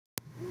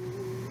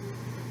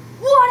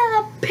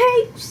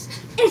peeps?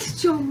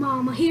 It's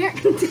JoeMomma here,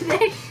 and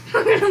today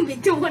I'm gonna be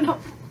doing a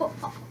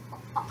vlog.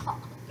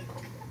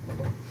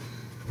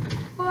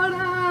 But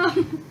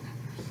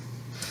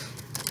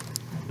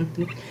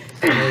You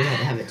gotta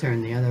have it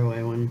turned the other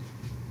way when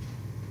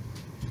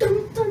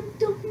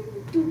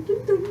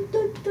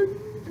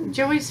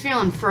Joey's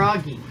feeling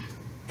froggy,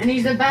 and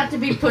he's about to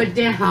be put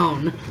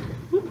down.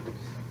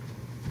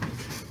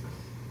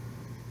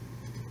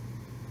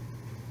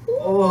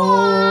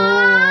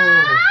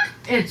 Oh,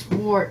 it's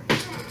warped.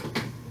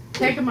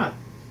 Take him up.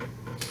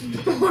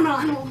 Hold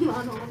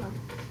on.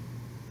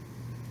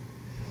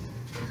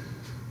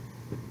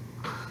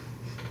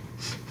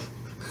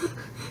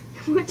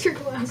 Want your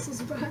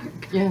glasses back?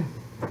 Yeah.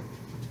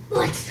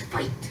 Let's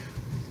fight.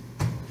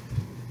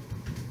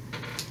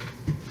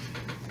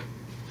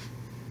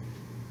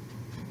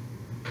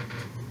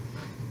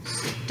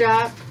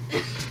 Stop.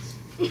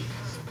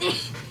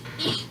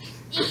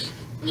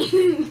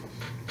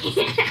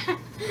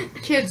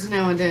 Kids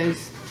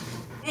nowadays.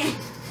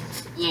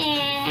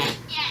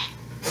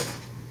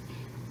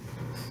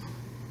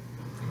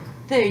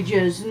 They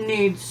just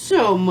need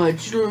so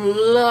much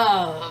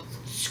love.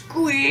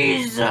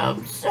 Squeeze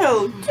them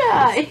so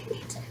tight.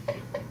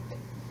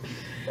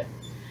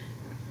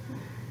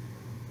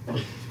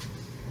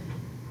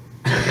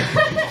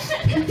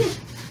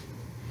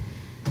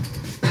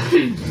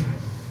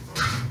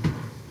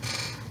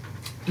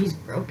 He's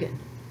broken.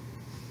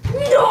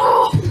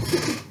 No!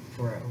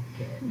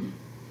 Broken.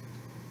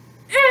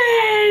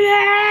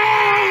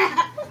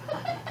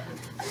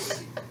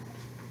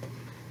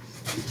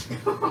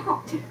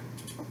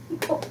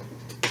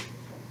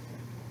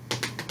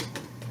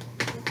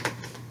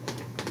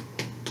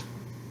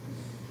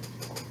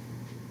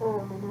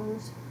 Oh, my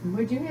nose.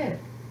 What'd you hit?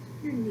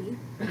 Your knee.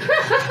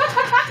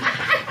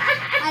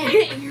 I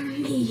hit your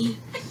knee.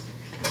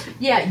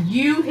 Yeah,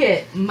 you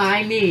hit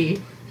my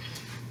knee.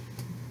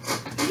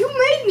 You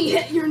made me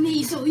hit your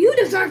knee, so you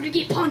deserve to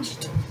get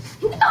punched.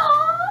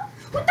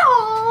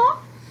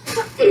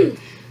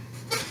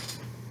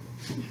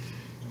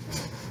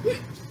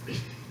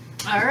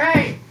 All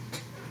right.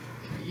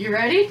 You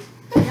ready?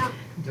 Yeah.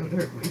 Don't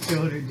hurt my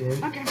shoulder,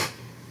 dude. Okay.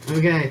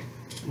 Okay.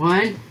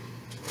 1,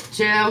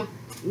 2.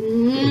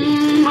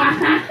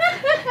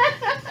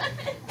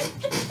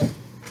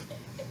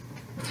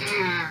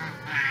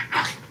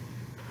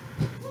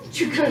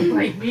 You couldn't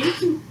bite me.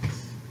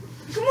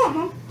 Come on,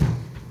 Mom.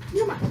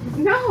 Come on.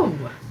 No.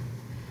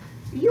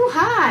 You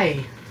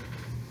high.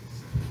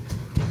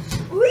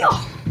 Oh,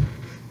 yeah.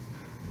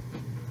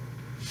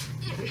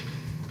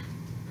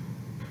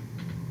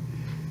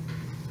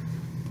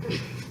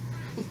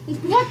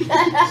 What the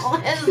hell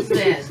is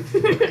this?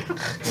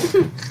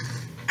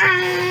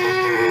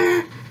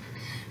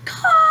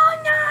 Call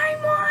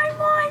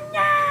 911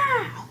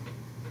 now.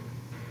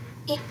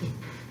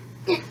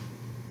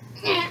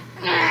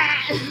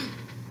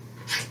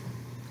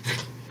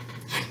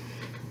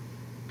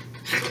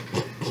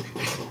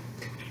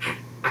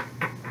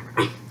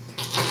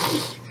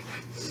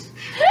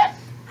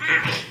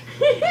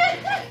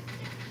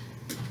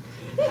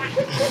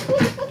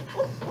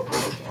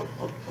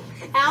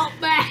 Help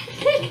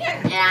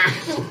me.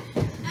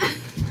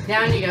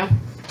 Down you go.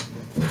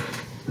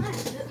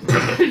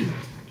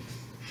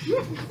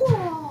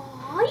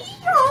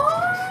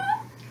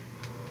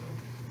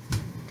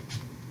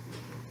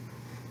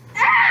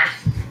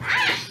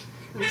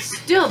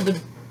 Still the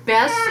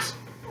best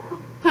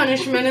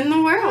punishment in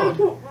the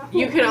world.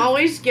 You can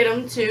always get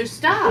them to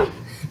stop.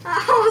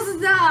 Oh,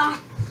 stop.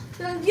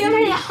 Give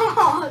me a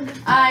hug.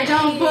 I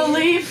don't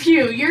believe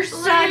you. You're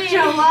such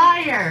a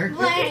liar.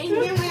 Please,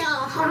 give me a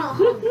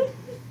hug.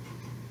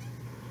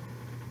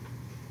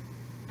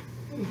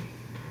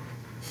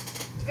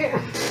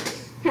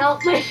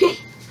 Help me.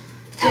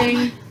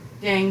 Ding,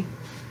 ding,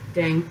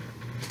 ding,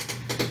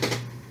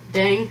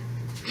 ding,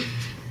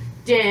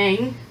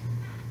 ding,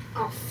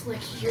 I'll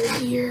flick your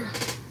ear.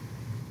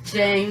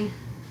 ding.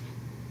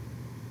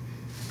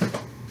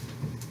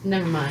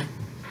 Never mind.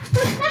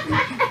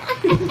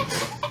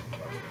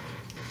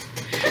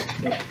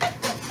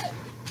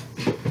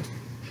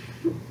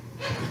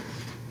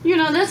 You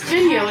know, this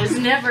video is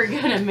never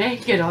gonna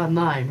make it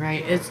online,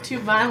 right? It's too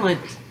violent.